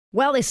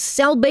Well, they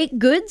sell baked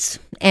goods,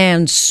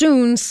 and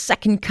soon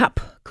Second Cup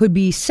could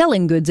be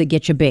selling goods that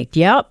get you baked.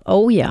 Yep.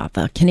 Oh, yeah.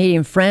 The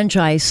Canadian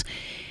franchise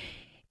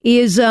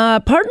is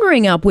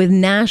partnering up with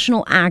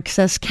National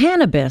Access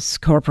Cannabis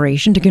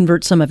Corporation to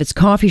convert some of its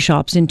coffee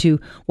shops into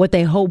what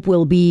they hope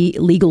will be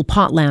legal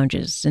pot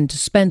lounges and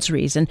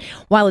dispensaries. And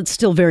while it's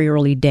still very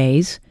early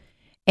days,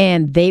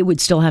 and they would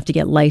still have to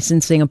get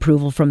licensing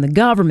approval from the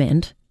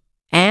government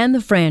and the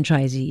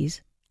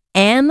franchisees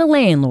and the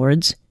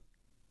landlords,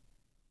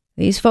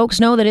 these folks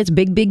know that it's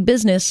big, big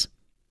business.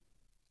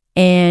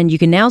 And you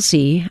can now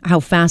see how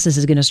fast this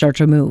is going to start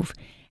to move.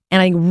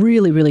 And I think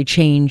really, really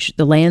change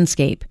the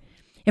landscape.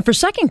 And for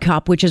Second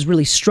Cup, which has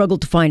really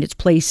struggled to find its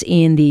place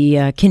in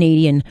the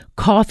Canadian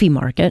coffee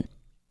market,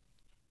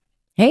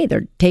 hey,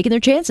 they're taking their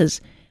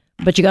chances.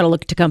 But you got to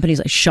look to companies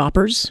like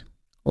Shoppers,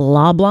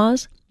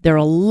 Loblaws. There are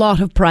a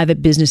lot of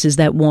private businesses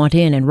that want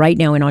in. And right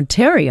now in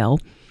Ontario,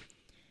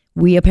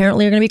 we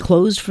apparently are going to be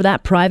closed for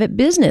that private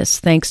business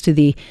thanks to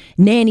the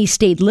nanny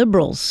state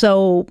Liberals.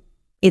 So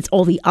it's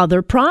all the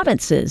other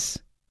provinces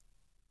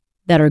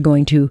that are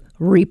going to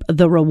reap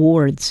the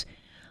rewards.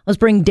 Let's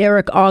bring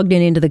Derek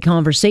Ogden into the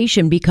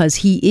conversation because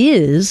he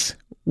is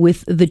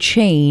with the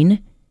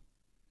chain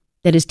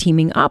that is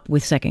teaming up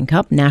with Second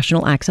Cup,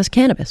 National Access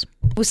Cannabis.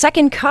 With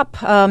Second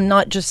Cup,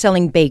 not just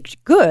selling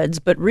baked goods,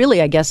 but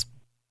really, I guess,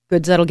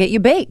 goods that'll get you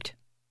baked.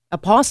 A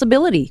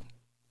possibility.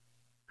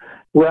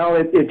 Well,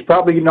 it's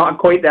probably not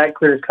quite that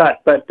clear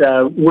cut, but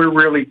we're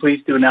really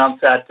pleased to announce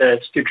that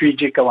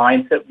strategic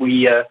alliance that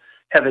we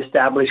have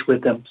established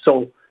with them.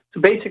 So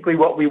basically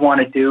what we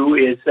want to do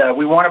is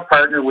we want to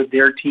partner with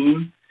their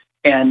team,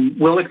 and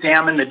we'll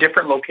examine the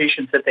different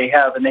locations that they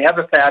have. And they have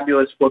a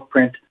fabulous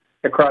footprint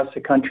across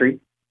the country.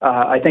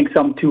 I think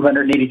some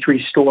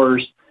 283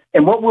 stores.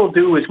 And what we'll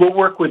do is we'll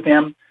work with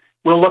them.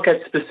 We'll look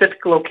at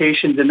specific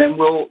locations, and then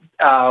we'll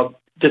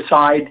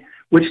decide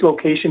which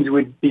locations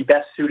would be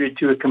best suited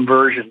to a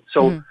conversion.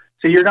 So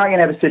you're not going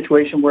to have a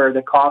situation where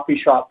the coffee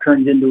shop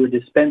turns into a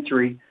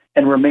dispensary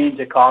and remains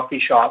a coffee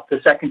shop. The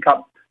Second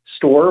Cup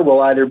store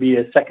will either be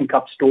a Second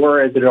Cup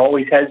store, as it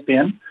always has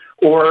been,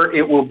 or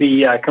it will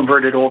be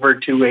converted over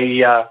to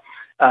a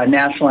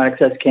National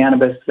Access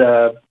Cannabis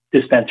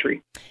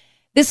dispensary.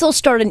 This will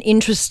start an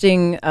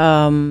interesting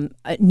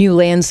new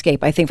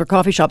landscape, I think, for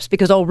coffee shops,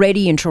 because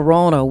already in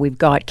Toronto, we've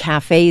got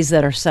cafes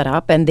that are set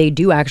up, and they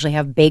do actually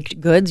have baked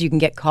goods. You can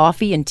get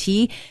coffee and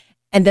tea,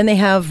 and then they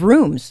have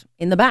rooms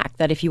in the back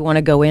that if you want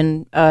to go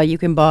in, you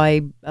can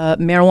buy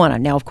marijuana.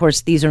 Now, of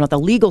course, these are not the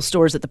legal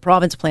stores that the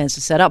province plans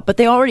to set up, but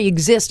they already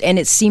exist, and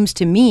it seems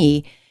to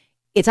me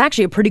it's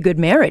actually a pretty good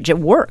marriage. It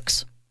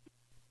works.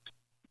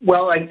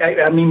 Well,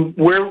 I mean,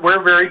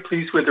 we're very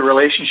pleased with the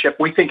relationship.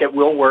 We think it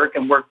will work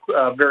and work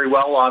very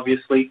well,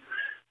 obviously.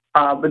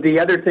 But the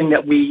other thing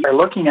that we are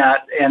looking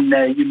at,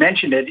 and you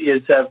mentioned it,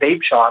 is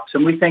vape shops.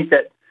 And we think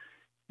that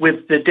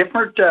with the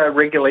different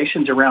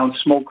regulations around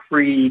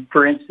smoke-free,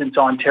 for instance,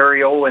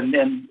 Ontario,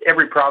 and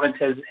every province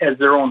has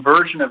their own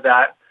version of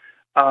that,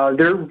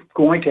 they're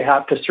going to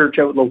have to search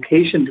out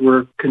locations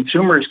where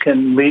consumers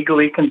can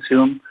legally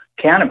consume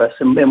cannabis.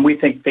 And we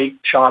think vape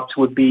shops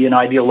would be an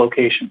ideal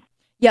location.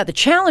 Yeah, the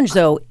challenge,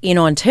 though, in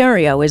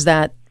Ontario is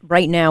that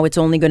right now it's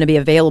only going to be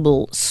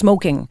available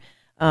smoking.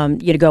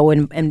 You go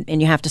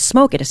and you have to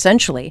smoke it,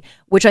 essentially,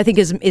 which I think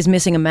is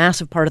missing a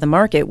massive part of the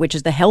market, which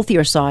is the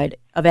healthier side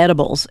of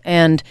edibles.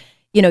 And,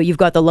 you know, you've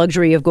got the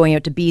luxury of going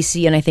out to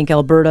BC and I think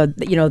Alberta,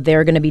 you know,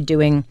 they're going to be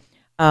doing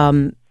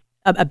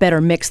a better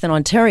mix than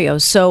Ontario.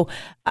 So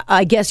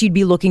I guess you'd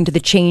be looking to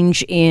the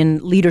change in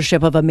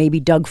leadership of a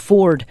maybe Doug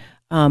Ford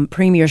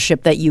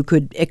premiership that you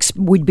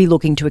would be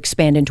looking to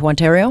expand into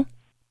Ontario?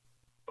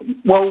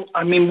 Well,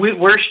 I mean,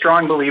 we're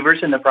strong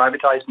believers in the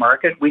privatized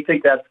market. We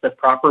think that's the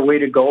proper way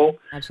to go.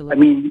 Absolutely. I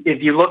mean,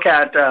 if you look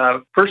at,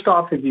 first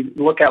off, if you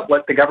look at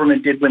what the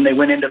government did when they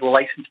went into the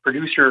licensed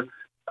producer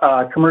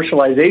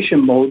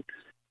commercialization mode,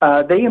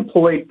 they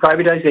employed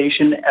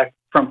privatization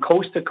from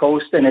coast to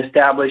coast and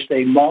established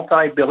a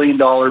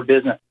multi-billion-dollar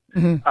business.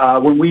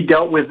 Mm-hmm. When we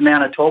dealt with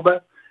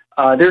Manitoba,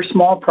 they're a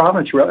small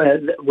province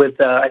with,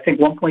 I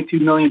think,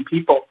 1.2 million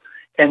people.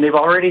 And they've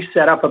already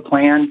set up a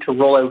plan to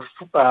roll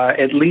out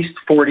at least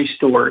 40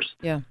 stores.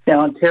 Yeah. Now,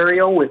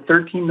 Ontario, with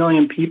 13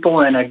 million people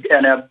and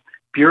a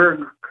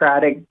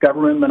bureaucratic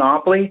government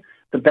monopoly,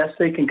 the best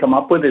they can come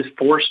up with is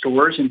 4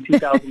 stores in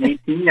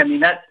 2018. I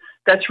mean,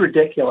 that's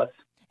ridiculous.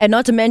 And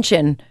not to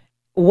mention,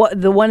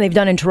 the one they've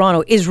done in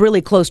Toronto is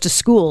really close to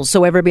schools,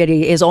 so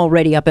everybody is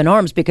already up in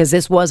arms because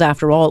this was,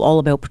 after all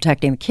about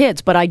protecting the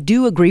kids. But I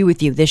do agree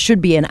with you. This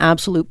should be an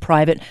absolute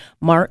private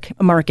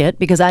market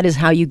because that is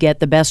how you get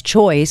the best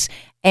choice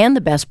and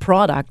the best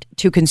product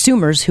to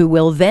consumers who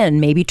will then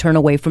maybe turn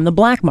away from the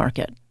black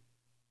market.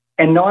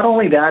 And not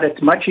only that,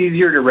 it's much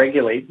easier to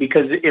regulate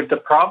because if the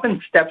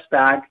province steps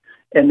back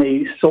and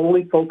they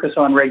solely focus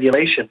on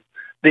regulation,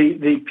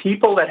 the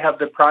people that have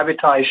the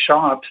privatized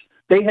shops,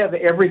 they have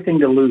everything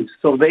to lose.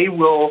 So they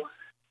will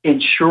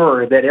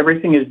ensure that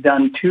everything is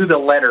done to the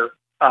letter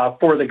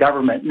for the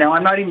government. Now,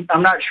 I'm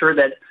not sure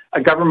that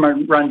a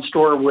government-run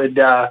store would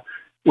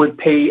would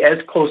pay as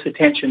close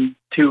attention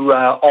to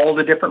all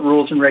the different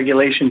rules and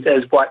regulations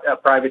as what a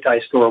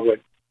privatized store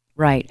would.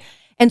 Right.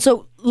 And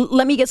so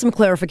let me get some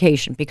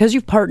clarification. Because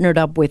you've partnered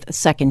up with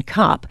Second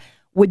Cup,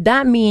 would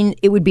that mean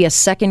it would be a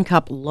Second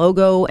Cup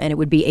logo and it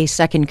would be a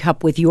Second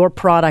Cup with your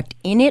product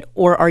in it?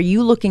 Or are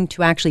you looking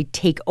to actually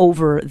take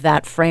over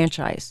that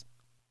franchise?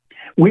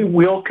 We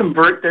will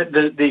convert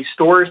the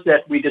stores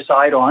that we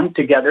decide on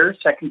together,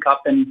 Second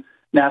Cup and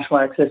National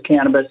Access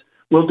Cannabis.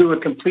 We'll do a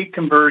complete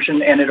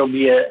conversion, and it'll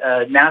be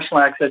a National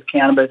Access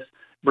Cannabis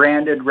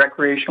branded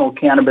recreational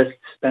cannabis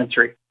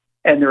dispensary.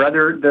 And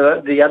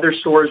the other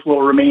stores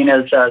will remain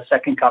as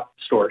Second Cup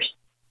stores.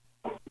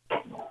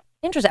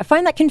 Interesting. I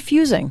find that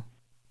confusing.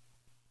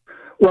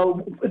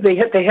 Well, they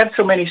have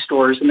so many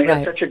stores, and they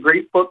have such a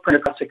great footprint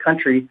across the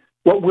country.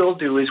 What we'll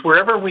do is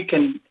wherever we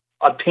can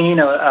obtain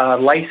a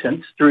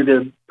license through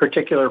the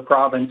particular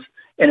province,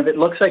 and if it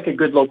looks like a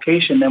good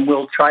location, then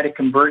we'll try to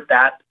convert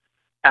that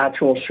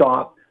actual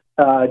shop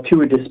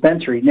to a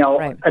dispensary. Now,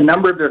 a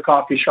number of their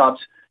coffee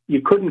shops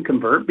you couldn't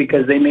convert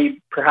because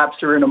perhaps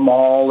they're in a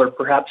mall or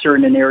perhaps they're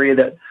in an area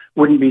that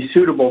wouldn't be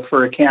suitable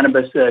for a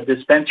cannabis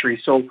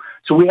dispensary. So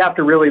we have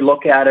to really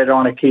look at it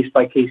on a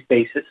case-by-case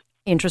basis.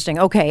 Interesting.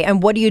 Okay.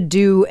 And what do you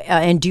do?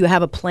 And do you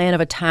have a plan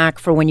of attack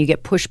for when you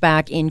get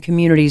pushback in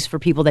communities for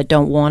people that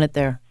don't want it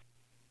there?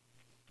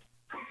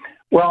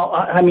 Well,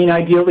 I mean,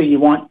 ideally, you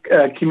want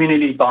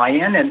community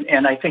buy-in,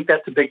 and I think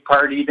that's a big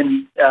part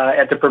even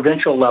at the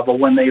provincial level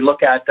when they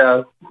look at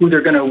who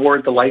they're going to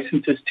award the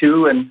licenses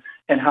to and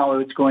how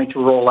it's going to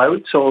roll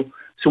out. So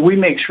we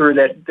make sure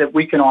that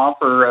we can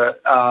offer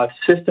a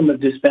system of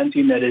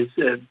dispensing that is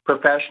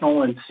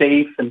professional and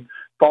safe and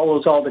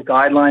follows all the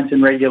guidelines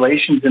and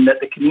regulations, and that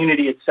the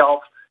community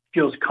itself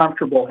feels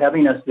comfortable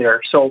having us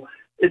there. So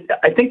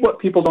I think what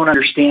people don't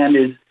understand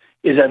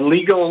is a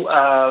legal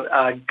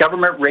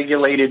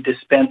government-regulated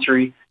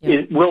dispensary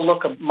will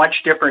look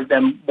much different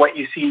than what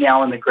you see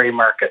now in the gray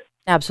market.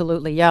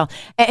 Absolutely, yeah.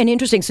 And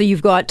interesting, so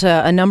you've got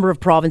a number of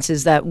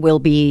provinces that will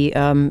be,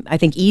 I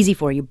think, easy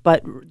for you,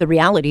 but the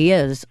reality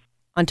is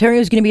Ontario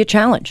is going to be a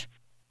challenge.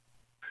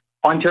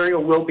 Ontario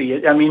will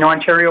be. I mean,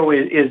 Ontario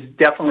is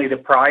definitely the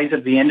prize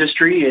of the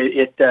industry.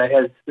 It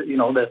has,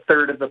 the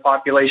third of the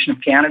population of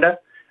Canada,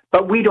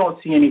 but we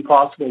don't see any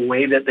possible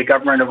way that the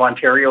government of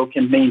Ontario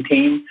can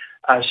maintain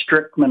a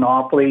strict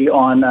monopoly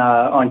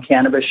on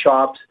cannabis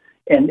shops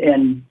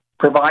and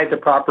provide the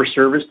proper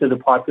service to the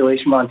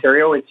population of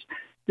Ontario.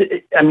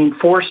 I mean,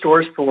 4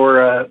 stores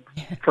for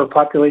a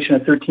population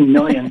of 13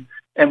 million,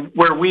 and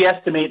where we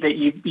estimate that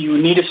you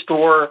need a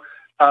store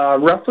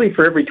roughly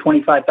for every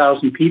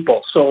 25,000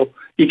 people. So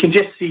you can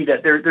just see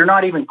that they're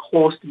not even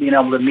close to being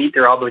able to meet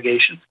their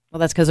obligations. Well,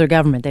 that's because they're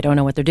government. They don't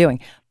know what they're doing.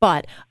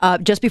 But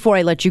just before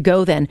I let you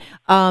go then,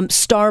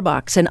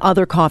 Starbucks and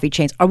other coffee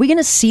chains, are we going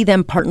to see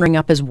them partnering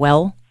up as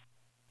well?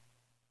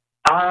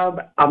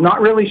 I'm not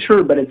really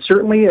sure, but it's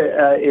certainly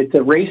it's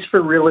a race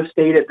for real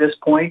estate at this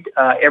point.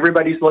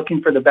 Everybody's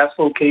looking for the best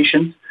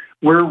locations.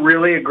 We're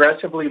really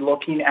aggressively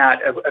looking at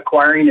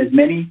acquiring as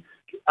many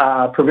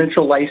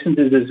provincial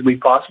licenses as we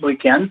possibly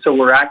can. So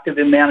we're active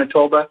in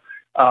Manitoba.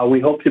 We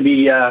hope to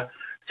be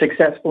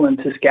successful in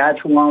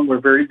Saskatchewan. We're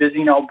very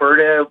busy in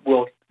Alberta.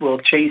 We'll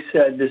chase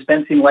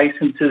dispensing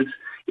licenses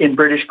in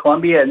British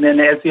Columbia. And then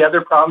as the other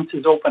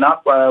provinces open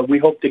up, we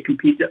hope to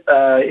compete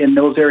in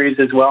those areas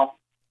as well.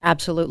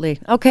 Absolutely.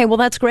 Okay, well,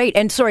 that's great.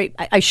 And sorry,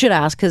 I should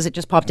ask because it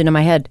just popped into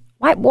my head.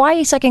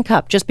 Why Second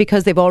Cup? Just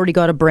because they've already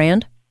got a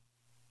brand?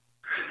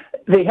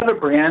 They have a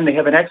brand. They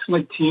have an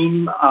excellent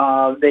team.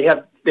 They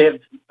have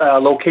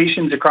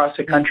locations across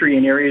the country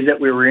in areas that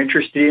we were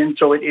interested in.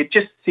 So it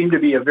just seemed to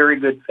be a very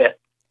good fit.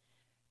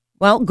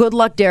 Well, good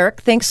luck,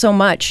 Derek. Thanks so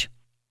much.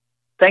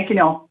 Thank you,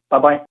 Nell.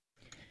 Bye-bye.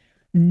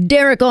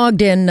 Derek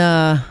Ogden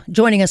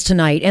joining us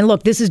tonight. And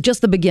look, this is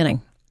just the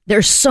beginning.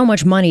 There's so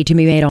much money to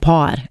be made on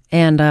pot.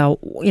 And,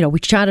 we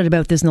chatted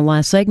about this in the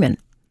last segment.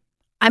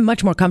 I'm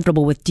much more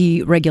comfortable with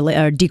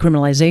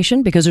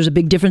decriminalization because there's a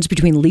big difference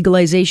between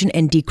legalization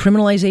and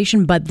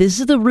decriminalization. But this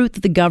is the route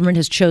that the government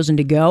has chosen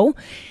to go.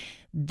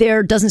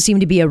 There doesn't seem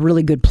to be a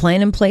really good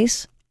plan in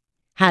place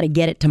how to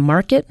get it to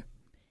market.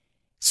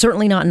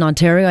 Certainly not in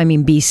Ontario. I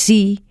mean,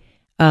 BC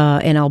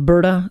and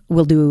Alberta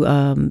will do,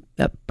 I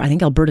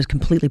think Alberta is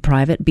completely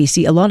private.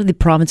 BC, a lot of the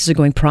provinces are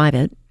going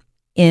private.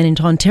 And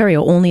in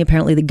Ontario, only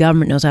apparently the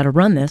government knows how to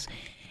run this.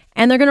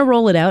 And they're going to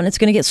roll it out and it's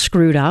going to get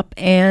screwed up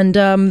and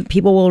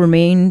people will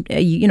remain,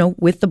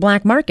 with the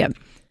black market.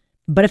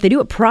 But if they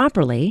do it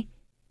properly,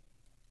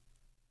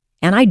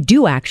 and I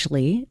do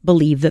actually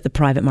believe that the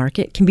private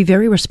market can be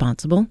very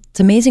responsible. It's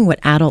amazing what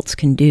adults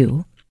can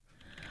do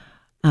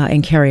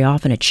and carry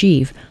off and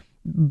achieve.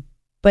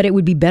 But it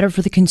would be better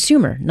for the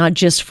consumer, not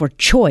just for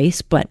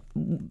choice, but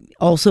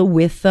also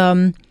with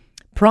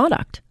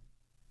product.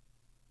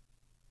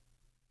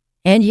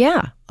 And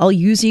I'll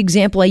use the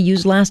example I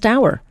used last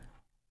hour.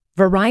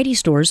 Variety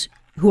stores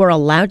who are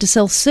allowed to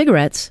sell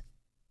cigarettes,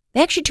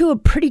 they actually do a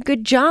pretty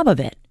good job of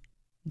it,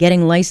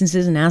 getting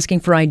licenses and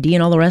asking for ID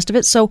and all the rest of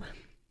it. So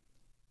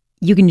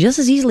you can just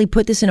as easily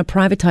put this in a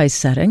privatized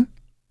setting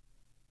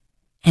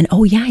And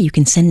oh yeah, you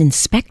can send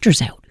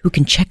inspectors out who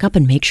can check up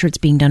and make sure it's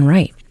being done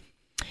right.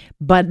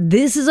 But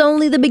this is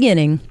only the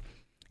beginning.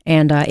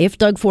 And if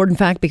Doug Ford, in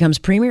fact, becomes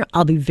premier,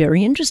 I'll be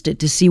very interested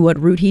to see what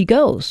route he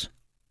goes.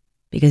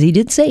 Because he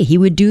did say he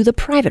would do the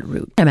private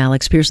route. I'm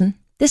Alex Pearson.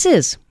 This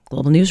is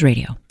Global News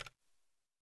Radio.